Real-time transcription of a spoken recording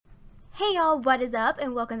Hey y'all, what is up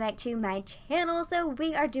and welcome back to my channel. So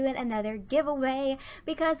we are doing another giveaway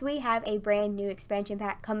because we have a brand new expansion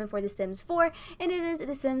pack coming for The Sims 4, and it is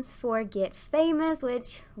The Sims 4 Get Famous,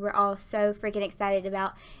 which we're all so freaking excited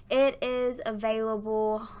about. It is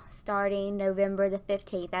available starting November the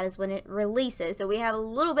 15th. That is when it releases. So we have a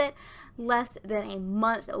little bit less than a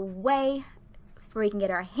month away where we can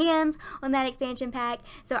get our hands on that expansion pack.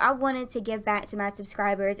 So I wanted to give back to my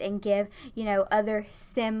subscribers and give, other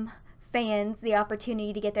Sim fans the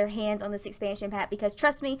opportunity to get their hands on this expansion pack, because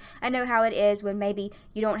trust me, I know how it is when maybe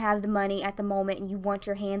you don't have the money at the moment and you want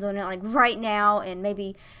your hands on it like right now, and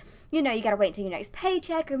maybe you gotta wait until your next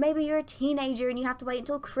paycheck, or maybe you're a teenager and you have to wait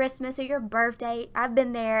until Christmas or your birthday. I've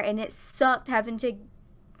been there and it sucked having to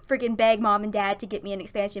freaking beg mom and dad to get me an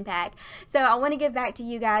expansion pack. So I want to give back to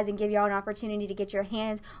you guys and give y'all an opportunity to get your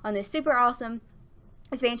hands on this super awesome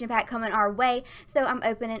expansion pack coming our way. So I'm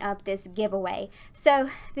opening up this giveaway. So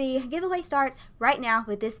the giveaway starts right now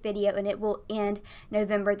with this video, and it will end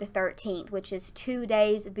November the 13th, which is 2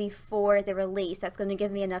 days before the release. That's going to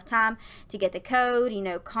give me enough time to get the code,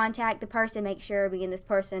 contact the person, make sure me and this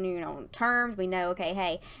person, on terms. We know, okay,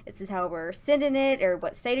 hey, this is how we're sending it, or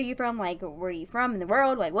what state are you from, like where are you from in the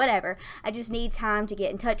world, like whatever. I just need time to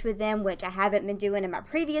get in touch with them, which I haven't been doing in my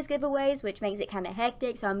previous giveaways, which makes it kind of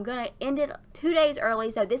hectic. So I'm going to end it 2 days early.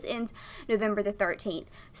 So this ends November the 13th.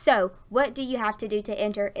 So what do you have to do to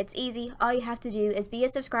enter? It's easy. All you have to do is be a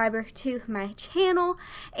subscriber to my channel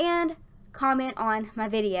and comment on my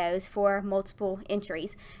videos for multiple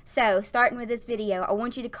entries. So starting with this video, I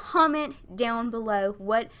want you to comment down below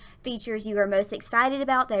what features you are most excited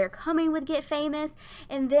about that are coming with Get Famous,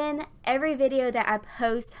 and then every video that I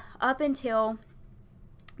post up until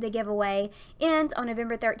the giveaway ends on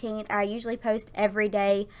November 13th. I usually post every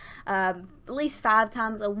day, at least 5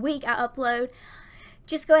 times a week I upload.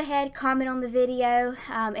 Just go ahead, comment on the video,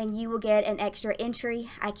 and you will get an extra entry.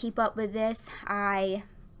 I keep up with this. I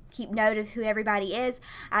keep note of who everybody is.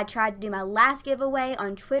 I tried to do my last giveaway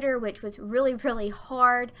on Twitter, which was really, really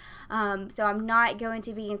hard. So I'm not going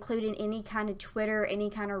to be including any kind of Twitter, any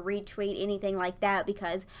kind of retweet, anything like that,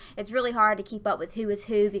 because it's really hard to keep up with who is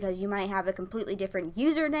who, because you might have a completely different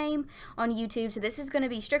username on YouTube. So this is going to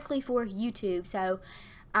be strictly for YouTube. So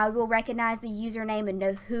I will recognize the username and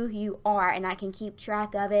know who you are, and I can keep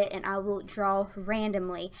track of it, and I will draw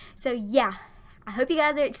randomly. So yeah, I hope you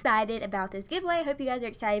guys are excited about this giveaway. I hope you guys are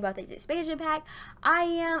excited about this expansion pack. I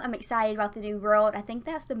am. I'm excited about the new world. I think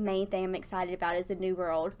that's the main thing I'm excited about, is the new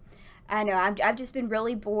world. I know, I've just been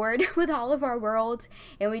really bored with all of our worlds,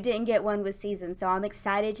 and we didn't get one with season. So I'm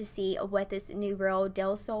excited to see what this new world,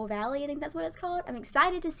 Del Sol Valley, I think that's what it's called. I'm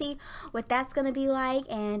excited to see what that's going to be like.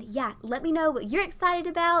 And yeah, let me know what you're excited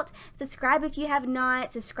about. Subscribe if you have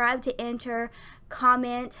not. Subscribe to enter.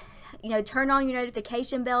 Comment. Turn on your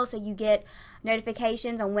notification bell so you get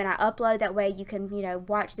notifications on when I upload. That way you can,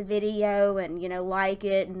 watch the video and, like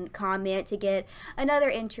it and comment to get another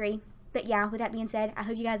entry. But yeah, with that being said, I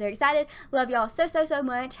hope you guys are excited. Love y'all so, so, so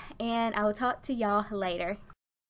much, and I will talk to y'all later.